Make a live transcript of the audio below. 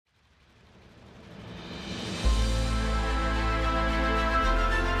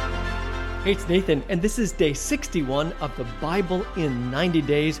Hey, it's Nathan, and this is day 61 of the Bible in 90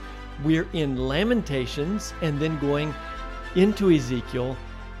 days. We're in Lamentations and then going into Ezekiel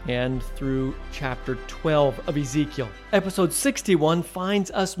and through chapter 12 of Ezekiel. Episode 61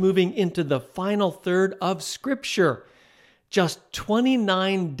 finds us moving into the final third of Scripture. Just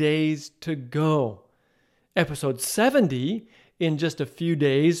 29 days to go. Episode 70, in just a few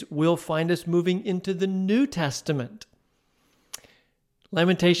days, will find us moving into the New Testament.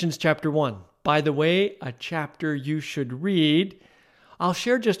 Lamentations chapter 1. By the way, a chapter you should read. I'll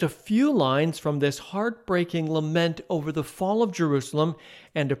share just a few lines from this heartbreaking lament over the fall of Jerusalem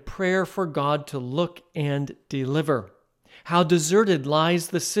and a prayer for God to look and deliver. How deserted lies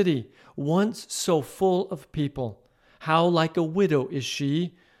the city, once so full of people. How like a widow is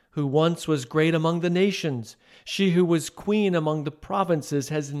she, who once was great among the nations. She who was queen among the provinces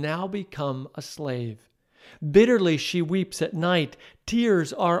has now become a slave. Bitterly she weeps at night,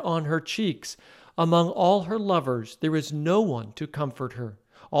 tears are on her cheeks. Among all her lovers there is no one to comfort her.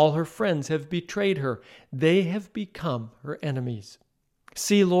 All her friends have betrayed her, they have become her enemies.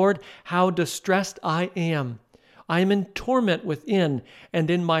 See, Lord, how distressed I am. I am in torment within, and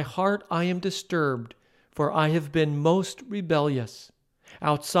in my heart I am disturbed, for I have been most rebellious.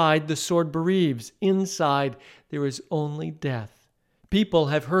 Outside the sword bereaves, inside there is only death. People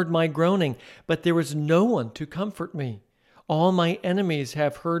have heard my groaning, but there is no one to comfort me. All my enemies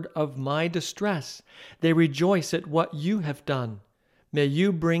have heard of my distress. They rejoice at what you have done. May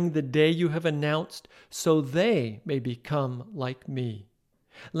you bring the day you have announced, so they may become like me.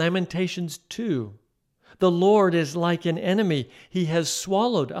 Lamentations 2. The Lord is like an enemy. He has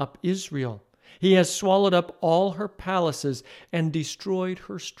swallowed up Israel. He has swallowed up all her palaces and destroyed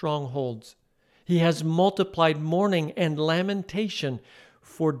her strongholds. He has multiplied mourning and lamentation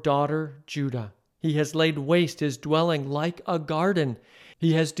for daughter Judah. He has laid waste his dwelling like a garden.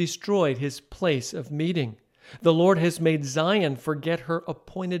 He has destroyed his place of meeting. The Lord has made Zion forget her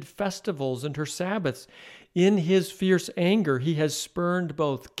appointed festivals and her Sabbaths. In his fierce anger, he has spurned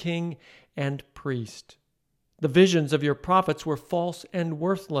both king and priest. The visions of your prophets were false and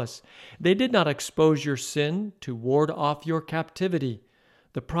worthless. They did not expose your sin to ward off your captivity.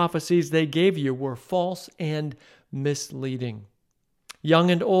 The prophecies they gave you were false and misleading. Young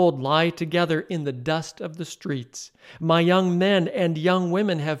and old lie together in the dust of the streets. My young men and young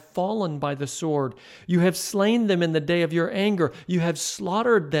women have fallen by the sword. You have slain them in the day of your anger. You have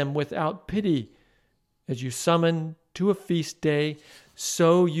slaughtered them without pity. As you summon to a feast day,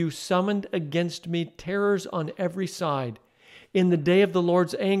 so you summoned against me terrors on every side. In the day of the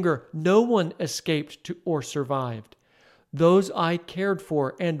Lord's anger, no one escaped or survived. Those I cared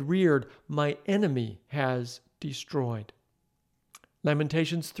for and reared, my enemy has destroyed.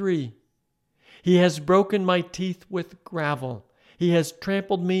 Lamentations 3. He has broken my teeth with gravel. He has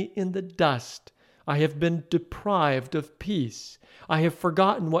trampled me in the dust. I have been deprived of peace. I have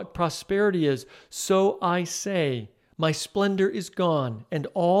forgotten what prosperity is. So I say, my splendor is gone, and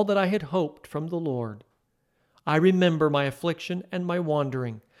all that I had hoped from the Lord. I remember my affliction and my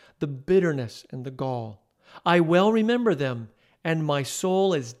wandering, the bitterness and the gall. I well remember them, and my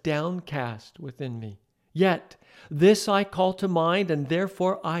soul is downcast within me. Yet this I call to mind, and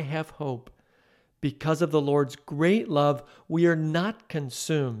therefore I have hope. Because of the Lord's great love, we are not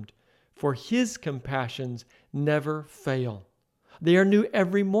consumed, for his compassions never fail. They are new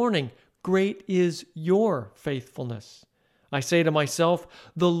every morning. Great is your faithfulness. I say to myself,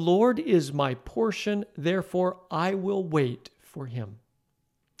 the Lord is my portion, therefore I will wait for him.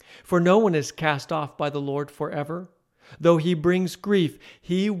 For no one is cast off by the Lord forever. Though he brings grief,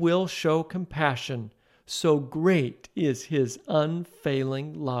 he will show compassion. So great is his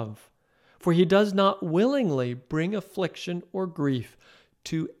unfailing love. For he does not willingly bring affliction or grief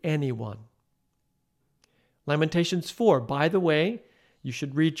to anyone. Lamentations 4. By the way, you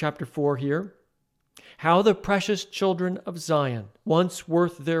should read chapter 4 here. How the precious children of Zion, once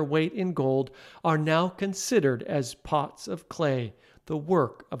worth their weight in gold, are now considered as pots of clay, the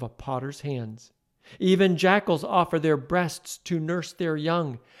work of a potter's hands. Even jackals offer their breasts to nurse their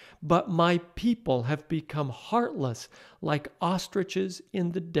young, but my people have become heartless like ostriches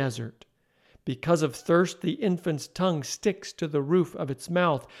in the desert. Because of thirst, the infant's tongue sticks to the roof of its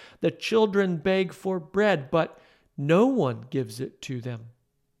mouth. The children beg for bread, but no one gives it to them.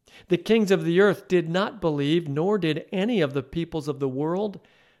 The kings of the earth did not believe, nor did any of the peoples of the world,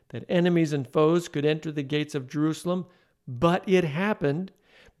 that enemies and foes could enter the gates of Jerusalem. But it happened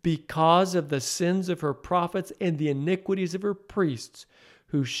because of the sins of her prophets and the iniquities of her priests,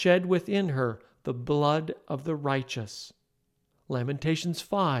 who shed within her the blood of the righteous. Lamentations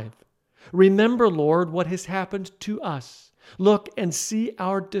 5. Remember, Lord, what has happened to us. Look and see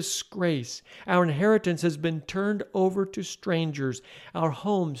our disgrace. Our inheritance has been turned over to strangers, our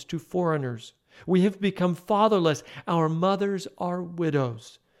homes to foreigners. We have become fatherless. Our mothers are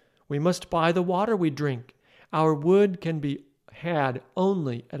widows. We must buy the water we drink. Our wood can be had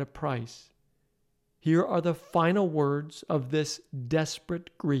only at a price. Here are the final words of this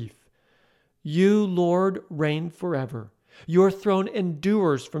desperate grief. You, Lord, reign forever. Your throne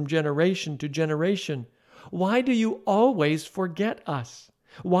endures from generation to generation. Why do you always forget us?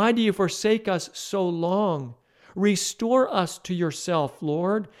 Why do you forsake us so long? Restore us to yourself,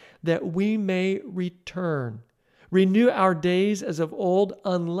 Lord, that we may return. Renew our days as of old,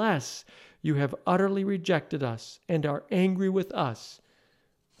 unless you have utterly rejected us and are angry with us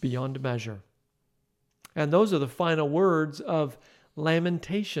beyond measure. And those are the final words of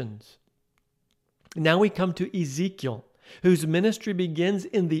Lamentations. Now we come to Ezekiel, whose ministry begins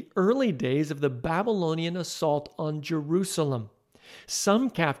in the early days of the Babylonian assault on Jerusalem. Some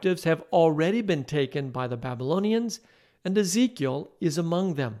captives have already been taken by the Babylonians, and Ezekiel is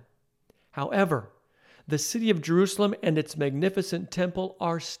among them. However, the city of Jerusalem and its magnificent temple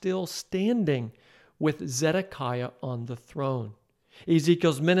are still standing, with Zedekiah on the throne.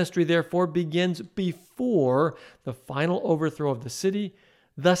 Ezekiel's ministry, therefore, begins before the final overthrow of the city.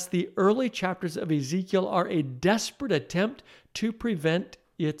 Thus, the early chapters of Ezekiel are a desperate attempt to prevent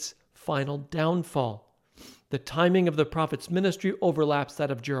its final downfall. The timing of the prophet's ministry overlaps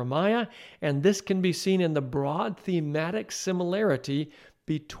that of Jeremiah, and this can be seen in the broad thematic similarity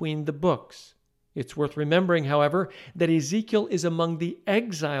between the books. It's worth remembering, however, that Ezekiel is among the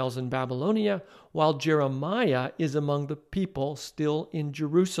exiles in Babylonia, while Jeremiah is among the people still in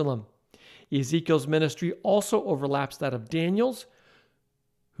Jerusalem. Ezekiel's ministry also overlaps that of Daniel's,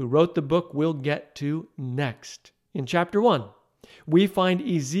 who wrote the book we'll get to next. In chapter 1, we find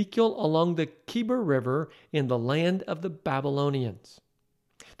Ezekiel along the Kebur River in the land of the Babylonians.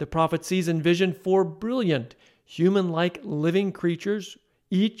 The prophet sees in vision 4 brilliant, human-like living creatures,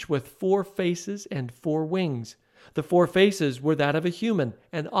 each with 4 faces and 4 wings. The 4 faces were that of a human,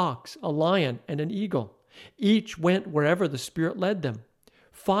 an ox, a lion, and an eagle. Each went wherever the Spirit led them.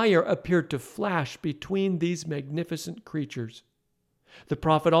 Fire appeared to flash between these magnificent creatures. The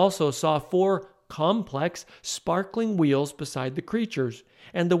prophet also saw 4 complex, sparkling wheels beside the creatures,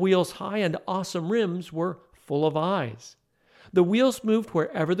 and the wheels' high and awesome rims were full of eyes. The wheels moved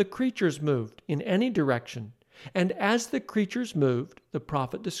wherever the creatures moved, in any direction. And as the creatures moved, the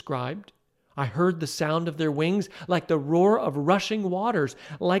prophet described, I heard the sound of their wings like the roar of rushing waters,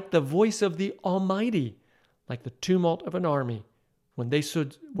 like the voice of the Almighty, like the tumult of an army. When they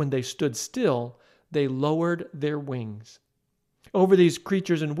stood still, they lowered their wings. Over these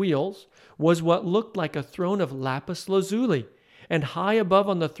creatures and wheels was what looked like a throne of lapis lazuli, and high above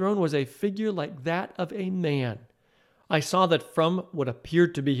on the throne was a figure like that of a man. I saw that from what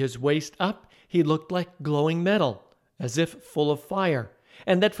appeared to be his waist up, he looked like glowing metal, as if full of fire,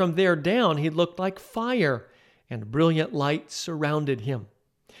 and that from there down he looked like fire, and brilliant light surrounded him.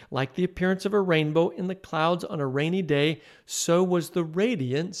 Like the appearance of a rainbow in the clouds on a rainy day, so was the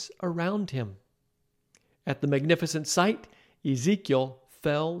radiance around him. At the magnificent sight, Ezekiel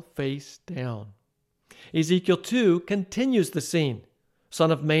fell face down. Ezekiel 2 continues the scene.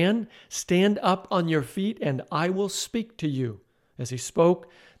 Son of man, stand up on your feet, and I will speak to you. As he spoke,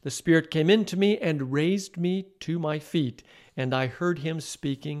 the Spirit came into me and raised me to my feet, and I heard him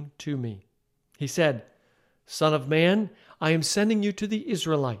speaking to me. He said, Son of man, I am sending you to the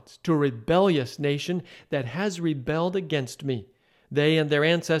Israelites, to a rebellious nation that has rebelled against me. They and their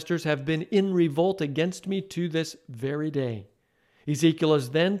ancestors have been in revolt against me to this very day. Ezekiel is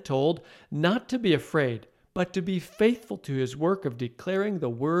then told not to be afraid, but to be faithful to his work of declaring the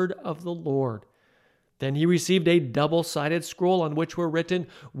word of the Lord. Then he received a double-sided scroll on which were written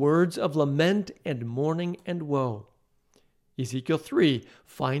words of lament and mourning and woe. Ezekiel 3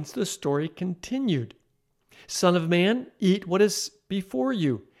 finds the story continued. Son of man, eat what is before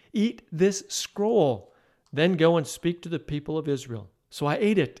you. Eat this scroll. Then go and speak to the people of Israel. So I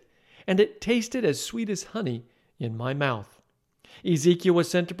ate it, and it tasted as sweet as honey in my mouth. Ezekiel was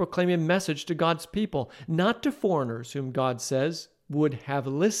sent to proclaim a message to God's people, not to foreigners whom God says would have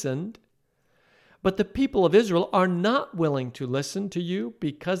listened. But the people of Israel are not willing to listen to you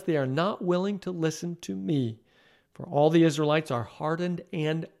because they are not willing to listen to me. For all the Israelites are hardened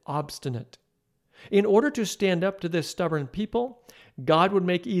and obstinate. In order to stand up to this stubborn people, God would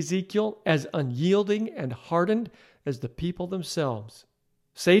make Ezekiel as unyielding and hardened as the people themselves.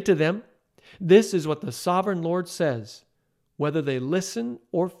 Say to them, this is what the sovereign Lord says, whether they listen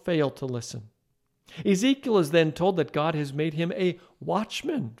or fail to listen. Ezekiel is then told that God has made him a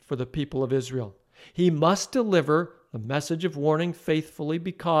watchman for the people of Israel. He must deliver a message of warning faithfully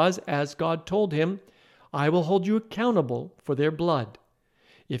because, as God told him, I will hold you accountable for their blood.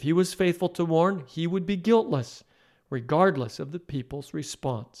 If he was faithful to warn, he would be guiltless, regardless of the people's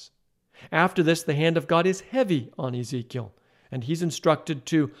response. After this, the hand of God is heavy on Ezekiel, and he's instructed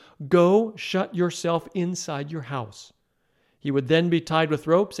to go shut yourself inside your house. He would then be tied with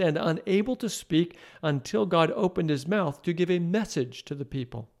ropes and unable to speak until God opened his mouth to give a message to the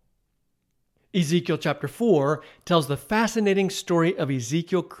people. Ezekiel chapter 4 tells the fascinating story of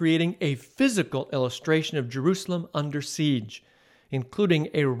Ezekiel creating a physical illustration of Jerusalem under siege, including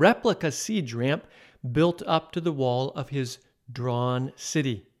a replica siege ramp built up to the wall of his drawn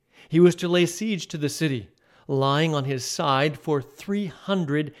city. He was to lay siege to the city, lying on his side for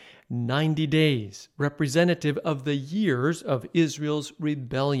 390 days, representative of the years of Israel's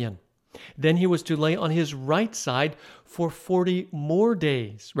rebellion. Then he was to lay on his right side for 40 more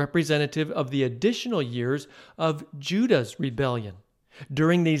days, representative of the additional years of Judah's rebellion.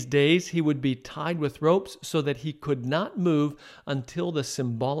 During these days, he would be tied with ropes so that he could not move until the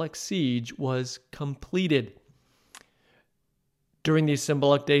symbolic siege was completed. During these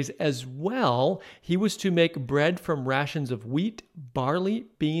symbolic days as well, he was to make bread from rations of wheat, barley,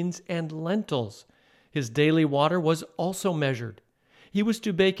 beans, and lentils. His daily water was also measured. He was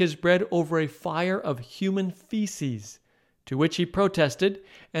to bake his bread over a fire of human feces, to which he protested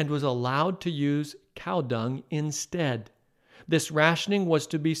and was allowed to use cow dung instead. This rationing was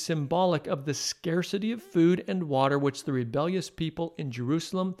to be symbolic of the scarcity of food and water which the rebellious people in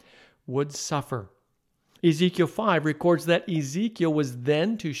Jerusalem would suffer. Ezekiel 5 records that Ezekiel was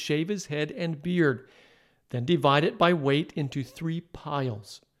then to shave his head and beard, then divide it by weight into 3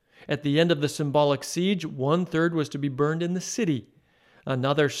 piles. At the end of the symbolic siege, 1/3 was to be burned in the city,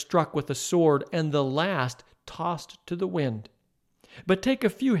 another struck with a sword, and the last tossed to the wind. But take a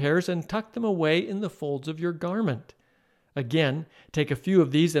few hairs and tuck them away in the folds of your garment. Again, take a few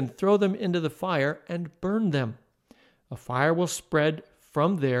of these and throw them into the fire and burn them. A fire will spread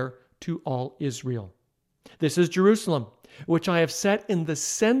from there to all Israel. This is Jerusalem, which I have set in the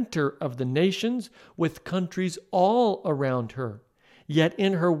center of the nations, with countries all around her. Yet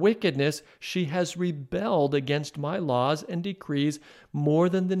in her wickedness she has rebelled against my laws and decrees more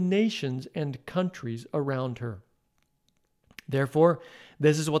than the nations and countries around her. Therefore,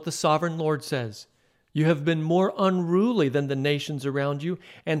 this is what the sovereign Lord says. You have been more unruly than the nations around you,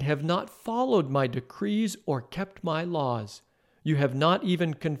 and have not followed my decrees or kept my laws. You have not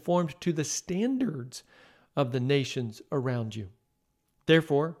even conformed to the standards of the nations around you.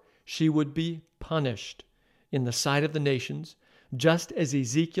 Therefore, she would be punished in the sight of the nations, just as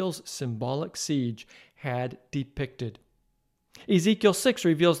Ezekiel's symbolic siege had depicted. Ezekiel 6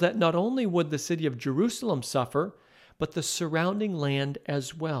 reveals that not only would the city of Jerusalem suffer, but the surrounding land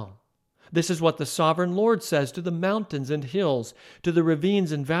as well. This is what the sovereign Lord says to the mountains and hills, to the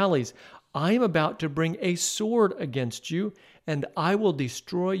ravines and valleys. I am about to bring a sword against you, and I will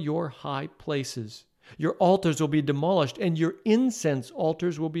destroy your high places. Your altars will be demolished, and your incense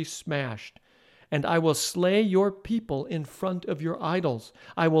altars will be smashed. And I will slay your people in front of your idols.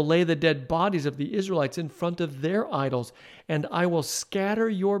 I will lay the dead bodies of the Israelites in front of their idols, and I will scatter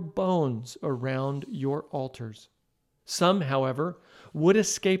your bones around your altars. Some, however, would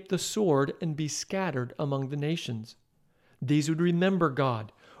escape the sword and be scattered among the nations. These would remember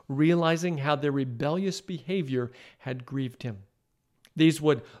God, realizing how their rebellious behavior had grieved him. These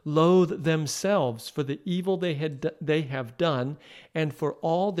would loathe themselves for the evil they have done and for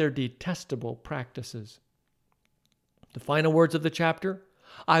all their detestable practices. The final words of the chapter,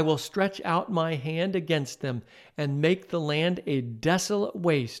 I will stretch out my hand against them and make the land a desolate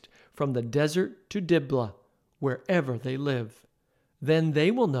waste from the desert to Diblah, wherever they live. Then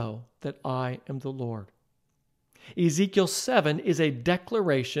they will know that I am the Lord. Ezekiel 7 is a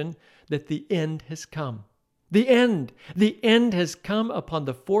declaration that the end has come. The end has come upon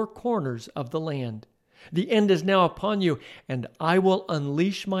the 4 corners of the land. The end is now upon you, and I will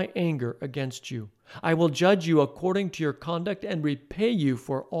unleash my anger against you. I will judge you according to your conduct and repay you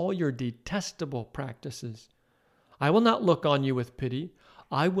for all your detestable practices. I will not look on you with pity.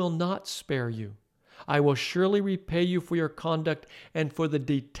 I will not spare you. I will surely repay you for your conduct and for the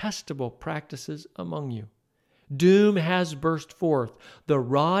detestable practices among you. Doom has burst forth. The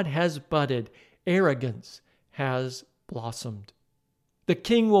rod has budded. Arrogance has blossomed. The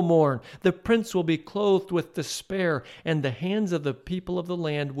king will mourn, the prince will be clothed with despair, and the hands of the people of the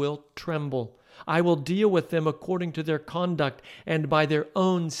land will tremble. I will deal with them according to their conduct, and by their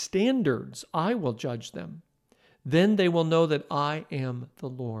own standards I will judge them. Then they will know that I am the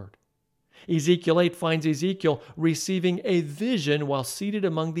Lord. Ezekiel 8 finds Ezekiel receiving a vision while seated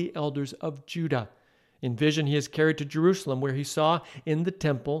among the elders of Judah. In vision, he is carried to Jerusalem, where he saw in the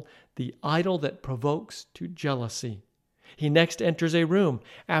temple the idol that provokes to jealousy. He next enters a room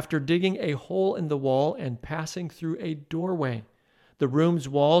after digging a hole in the wall and passing through a doorway. The room's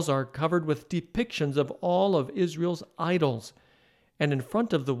walls are covered with depictions of all of Israel's idols, and in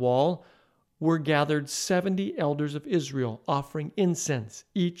front of the wall were gathered 70 elders of Israel, offering incense,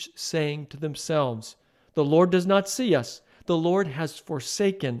 each saying to themselves, "The Lord does not see us. The Lord has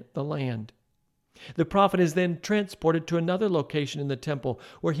forsaken the land." The prophet is then transported to another location in the temple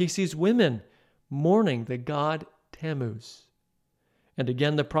where he sees women mourning the god Tammuz. And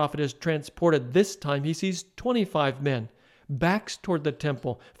again the prophet is transported. This time he sees 25 men, backs toward the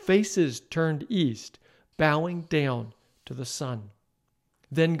temple, faces turned east, bowing down to the sun.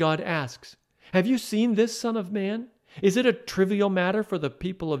 Then God asks, "Have you seen this, Son of Man? Is it a trivial matter for the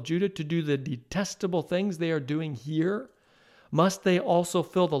people of Judah to do the detestable things they are doing here? Must they also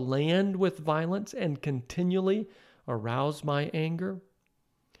fill the land with violence and continually arouse my anger?"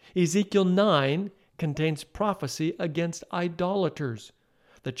 Ezekiel 9 contains prophecy against idolaters.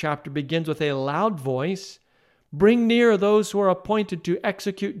 The chapter begins with a loud voice, "Bring near those who are appointed to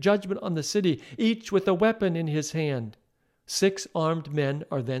execute judgment on the city, each with a weapon in his hand." 6 armed men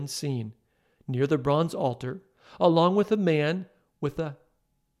are then seen near the bronze altar, along with a man with a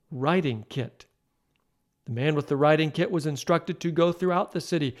writing kit. The man with the writing kit was instructed to go throughout the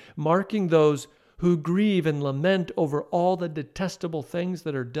city, marking those who grieve and lament over all the detestable things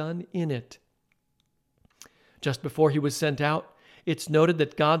that are done in it. Just before he was sent out, it's noted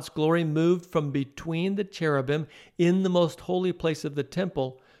that God's glory moved from between the cherubim in the most holy place of the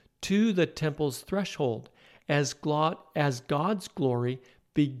temple to the temple's threshold as God's glory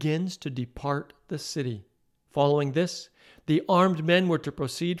begins to depart the city. Following this, the armed men were to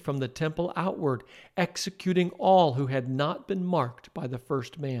proceed from the temple outward, executing all who had not been marked by the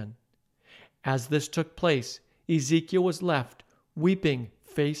first man. As this took place, Ezekiel was left, weeping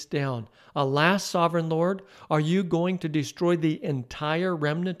face down. "Alas, sovereign Lord, are you going to destroy the entire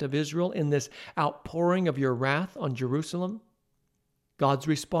remnant of Israel in this outpouring of your wrath on Jerusalem?" God's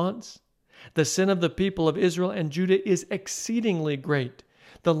response: "The sin of the people of Israel and Judah is exceedingly great.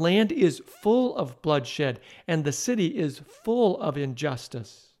 The land is full of bloodshed, and the city is full of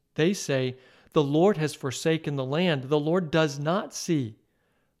injustice. They say, 'The Lord has forsaken the land. The Lord does not see.'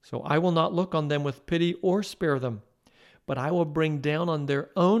 So I will not look on them with pity or spare them, but I will bring down on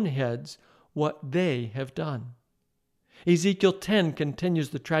their own heads what they have done." Ezekiel 10 continues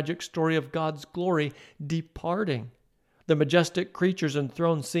the tragic story of God's glory departing. The majestic creatures and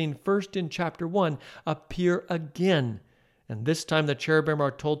thrones seen first in chapter 1 appear again, and this time the cherubim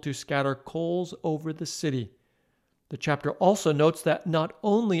are told to scatter coals over the city. The chapter also notes that not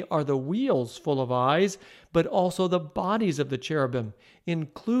only are the wheels full of eyes, but also the bodies of the cherubim,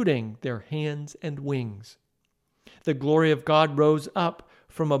 including their hands and wings. The glory of God rose up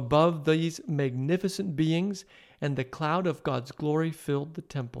from above these magnificent beings, and the cloud of God's glory filled the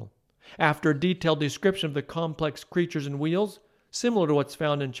temple. After a detailed description of the complex creatures and wheels, similar to what's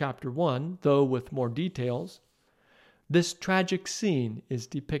found in chapter 1, though with more details, this tragic scene is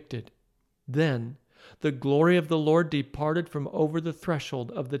depicted. Then the glory of the Lord departed from over the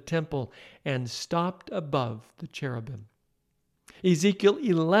threshold of the temple and stopped above the cherubim. Ezekiel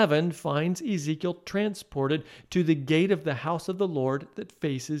 11 finds Ezekiel transported to the gate of the house of the Lord that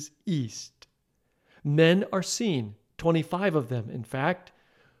faces east. Men are seen, 25 of them, in fact,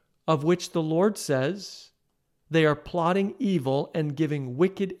 of which the Lord says they are plotting evil and giving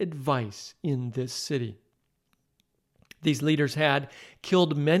wicked advice in this city. These leaders had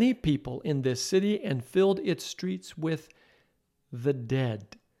killed many people in this city and filled its streets with the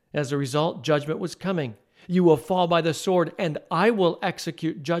dead. As a result, judgment was coming. "You will fall by the sword, and I will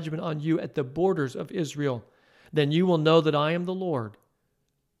execute judgment on you at the borders of Israel. Then you will know that I am the Lord."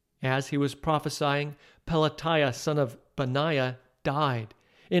 As he was prophesying, Pelatiah, son of Benaiah, died.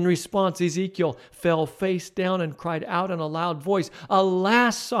 In response, Ezekiel fell face down and cried out in a loud voice,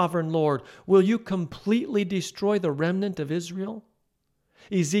 "Alas, sovereign Lord, will you completely destroy the remnant of Israel?"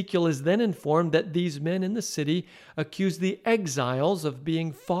 Ezekiel is then informed that these men in the city accuse the exiles of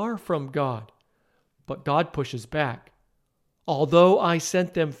being far from God. But God pushes back. "Although I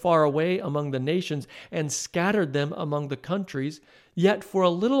sent them far away among the nations and scattered them among the countries, yet for a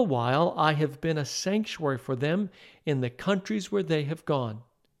little while I have been a sanctuary for them in the countries where they have gone."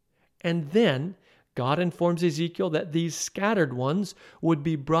 And then God informs Ezekiel that these scattered ones would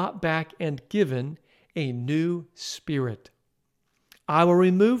be brought back and given a new spirit. "I will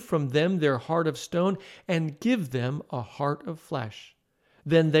remove from them their heart of stone and give them a heart of flesh.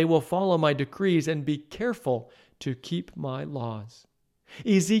 Then they will follow my decrees and be careful to keep my laws."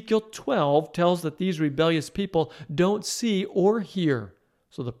 Ezekiel 12 tells that these rebellious people don't see or hear,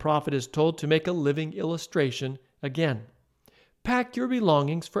 so the prophet is told to make a living illustration again. Pack your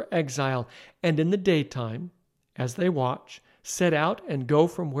belongings for exile, and in the daytime, as they watch, set out and go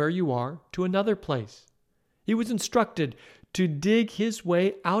from where you are to another place. He was instructed to dig his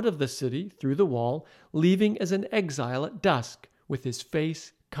way out of the city through the wall, leaving as an exile at dusk with his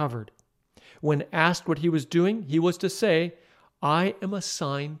face covered. When asked what he was doing, he was to say, "I am a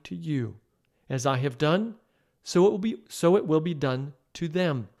sign to you. As I have done, so it will be done to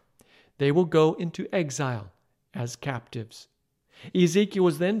them. They will go into exile as captives." Ezekiel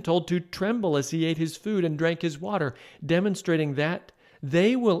was then told to tremble as he ate his food and drank his water, demonstrating that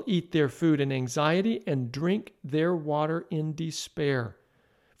they will eat their food in anxiety and drink their water in despair,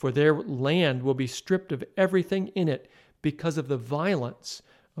 for their land will be stripped of everything in it because of the violence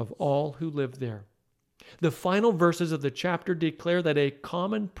of all who live there. The final verses of the chapter declare that a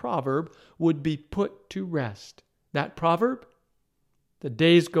common proverb would be put to rest. That proverb? The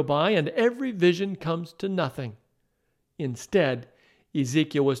days go by and every vision comes to nothing. Instead,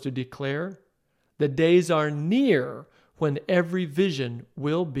 Ezekiel was to declare, the days are near when every vision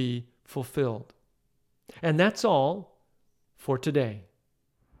will be fulfilled. And that's all for today.